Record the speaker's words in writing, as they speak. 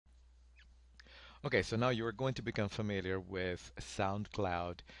Okay, so now you're going to become familiar with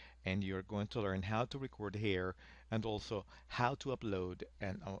SoundCloud and you're going to learn how to record here and also how to upload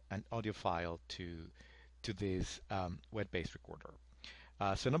an audio file to this web-based recorder.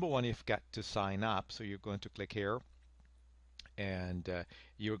 So number one, you've got to sign up. So you're going to click here and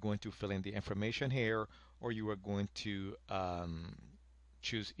you're going to fill in the information here, or you are going to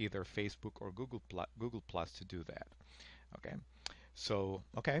choose either Facebook or Google Plus to do that. Okay, so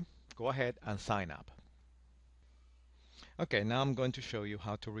okay, go ahead and sign up. Okay, now I'm going to show you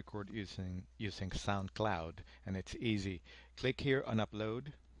how to record using SoundCloud, and it's easy. Click here on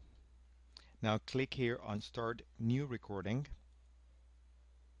Upload. Now click here on Start New Recording,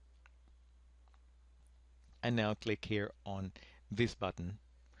 and now click here on this button.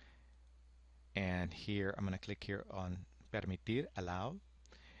 And here I'm going to click here on Permitir, Allow,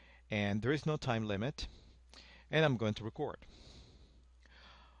 and there is no time limit, and I'm going to record.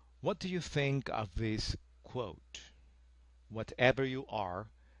 What do you think of this quote? Whatever you are,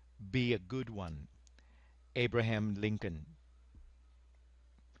 be a good one. Abraham Lincoln.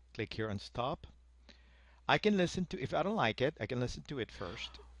 Click here on Stop. I can listen to, if I don't like it, I can listen to it first.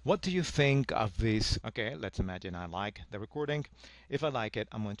 What do you think of this? Okay, let's imagine I like the recording. If I like it,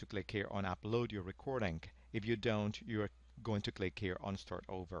 I'm going to click here on Upload your recording. If you don't, you're going to click here on Start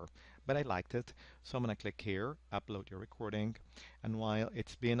Over. But I liked it, so I'm going to click here, Upload your recording. And while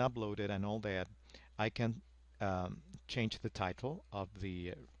it's being uploaded and all that, I can change the title of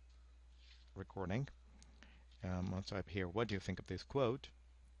the recording. I'll type here, what do you think of this quote?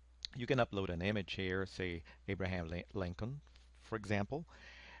 You can upload an image here, say Abraham Lincoln, for example.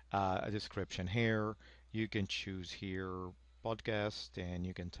 A description here. You can choose here podcast, and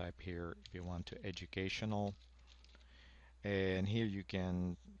you can type here if you want to educational. And here you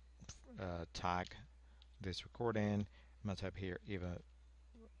can tag this recording. I'm going to type here Eva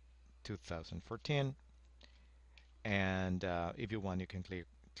 2014. And if you want, you can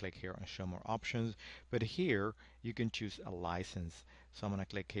click here and show more options. But here you can choose a license. So I'm going to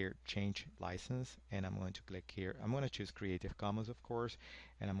click here, change license, and I'm going to click here. I'm going to choose Creative Commons, of course,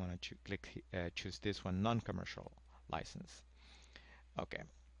 and I'm going to choose this one, non-commercial license. Okay.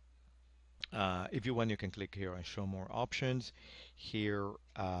 If you want, you can click here and show more options. Here,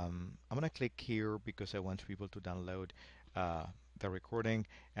 I'm going to click here because I want people to download the recording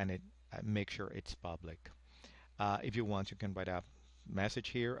and make sure it's public. If you want, you can write a message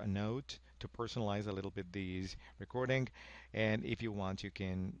here, a note to personalize a little bit these recording. And if you want, you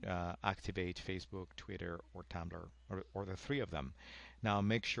can activate Facebook, Twitter, or Tumblr, or the three of them. Now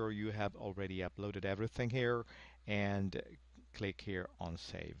make sure you have already uploaded everything here and click here on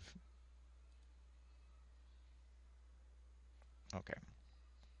Save. Okay.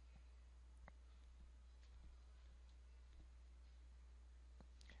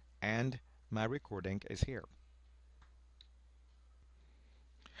 And my recording is here.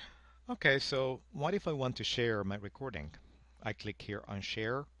 Okay, so what if I want to share my recording? I click here on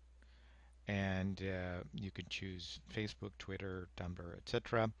Share, and you can choose Facebook, Twitter, Tumblr,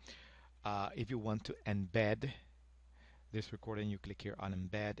 etc. If you want to embed this recording, you click here on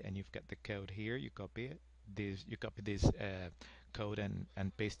Embed, and you've got the code here. You copy it. You copy this code and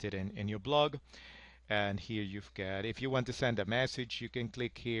paste it in your blog. And here you've got, if you want to send a message, you can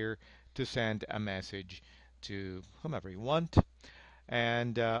click here to send a message to whomever you want.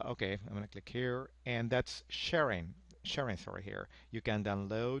 And okay, I'm going to click here, and that's sharing. Sorry, here. You can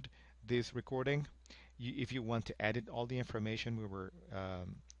download this recording. If you want to edit all the information we were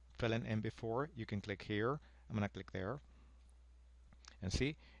filling in before, you can click here. I'm going to click there. And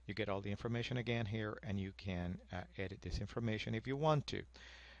see, you get all the information again here, and you can edit this information if you want to.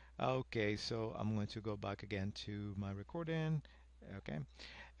 Okay, so I'm going to go back again to my recording. Okay,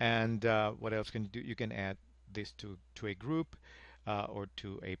 and what else can you do? You can add this to a group or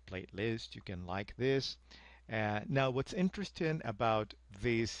to a playlist. You can like this. Now, what's interesting about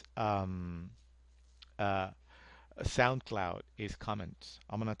this SoundCloud is comments.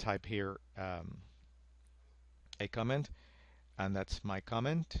 I'm gonna type here a comment, and that's my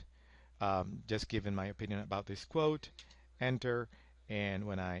comment. Just giving my opinion about this quote. Enter, and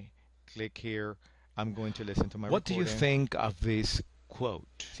when I click here, I'm going to listen to my What do you think of this quote?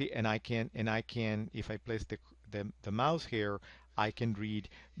 See, and I can, if I place the mouse here, I can read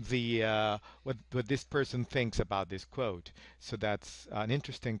the what this person thinks about this quote. So that's an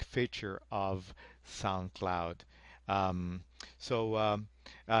interesting feature of SoundCloud. Um, so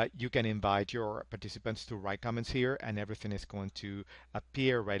you can invite your participants to write comments here, and everything is going to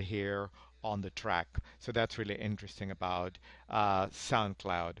appear right here on the track. So that's really interesting about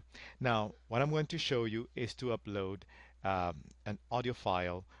SoundCloud. Now, what I'm going to show you is to upload an audio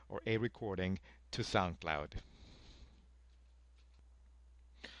file or a recording to SoundCloud.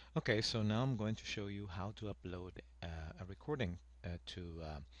 Okay, so now I'm going to show you how to upload a recording to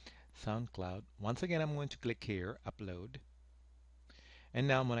SoundCloud. Once again, I'm going to click here, upload, and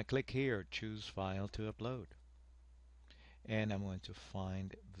now I'm going to click here, choose file to upload. And I'm going to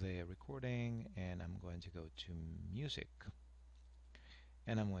find the recording, and I'm going to go to music,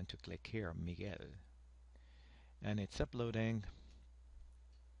 and I'm going to click here, Miguel, and it's uploading.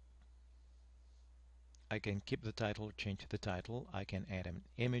 I can keep the title, change the title. I can add an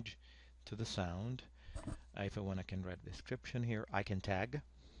image to the sound. If I want, I can write a description here. I can tag.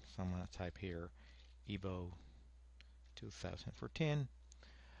 So I'm going to type here Evo 2014.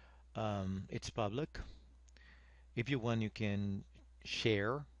 It's public. If you want, you can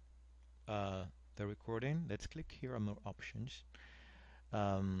share the recording. Let's click here on more options.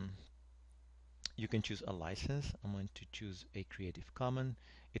 You can choose a license. I'm going to choose a Creative Commons.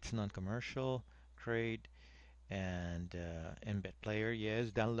 It's non-commercial, create, and embed player.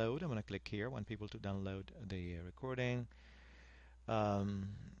 Yes, download. I'm going to click here. I want people to download the recording. Um,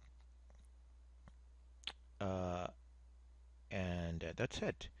 and that's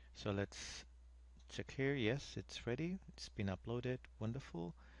it. So let's check here. Yes, it's ready. It's been uploaded.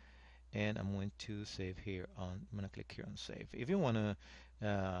 Wonderful. And I'm going to save here on. I'm going to click here on save. If you want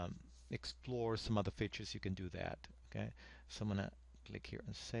to explore some other features, you can do that. Okay. So I'm going to click here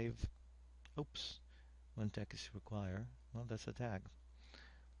and save. Oops. One tag is required. Well, that's a tag.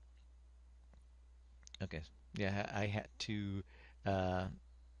 Okay. Yeah, I had to uh,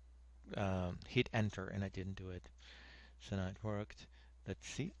 hit enter and I didn't do it. So now it worked. Let's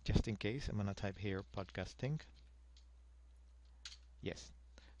see, just in case, I'm gonna type here podcasting. Yes.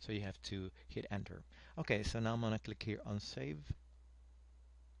 So you have to hit enter. Okay, so now I'm gonna click here on save,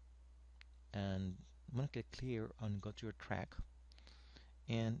 and I'm gonna click here on go to your track,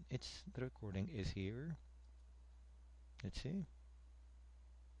 and it's the recording is here. Let's see.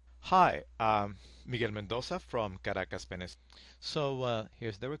 Hi, Miguel Mendoza from Caracas, Venezuela. So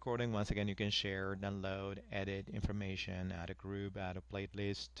here's the recording. Once again, you can share, download, edit information, add a group, add a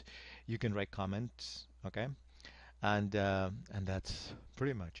playlist. You can write comments, okay? And that's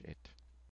pretty much it.